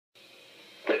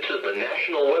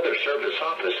National Weather Service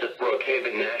office at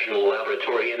Brookhaven National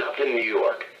Laboratory in Upton, New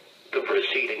York. The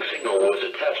preceding signal was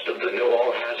a test of the No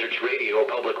All Hazards radio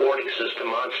public warning system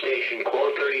on station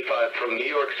KWO35 from New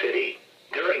York City.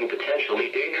 During potentially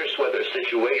dangerous weather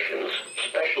situations,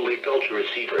 specially built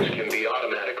receivers can be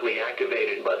automatically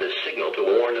activated by the signal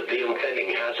to warn of the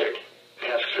impending hazard.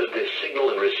 Tests of this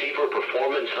signal and receiver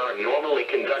performance are normally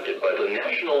conducted by the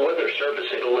National Weather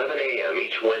Service at 11 a.m.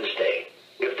 each Wednesday.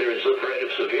 If there is a threat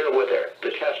of severe weather,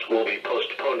 the test will be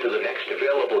postponed to the next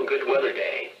available good weather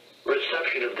day.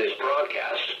 Reception of this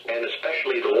broadcast, and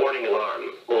especially the warning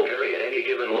alarm, will vary at any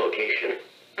given location.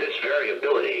 This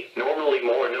variability, normally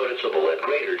more noticeable at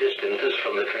greater distances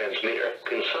from the transmitter,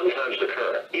 can sometimes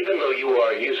occur, even though you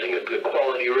are using a good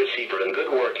quality receiver in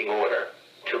good working order.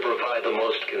 To provide the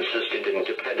most consistent and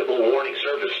dependable warning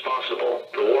service possible,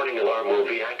 the warning alarm will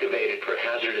be activated for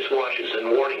hazardous watches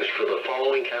and warnings for the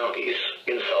following counties: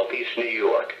 in Southeast New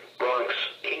York, Bronx,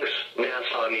 Kings,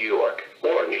 Nassau, New York,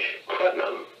 Orange,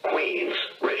 Putnam, Queens,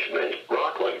 Richmond,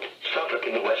 Rockland, Suffolk,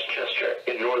 and Westchester,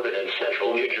 in northern and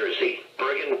central New Jersey,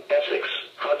 Bergen, Essex,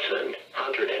 Hudson,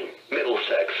 Hunterdon,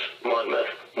 Middlesex,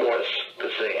 Monmouth, Morris,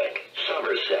 Passaic,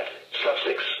 Somerset,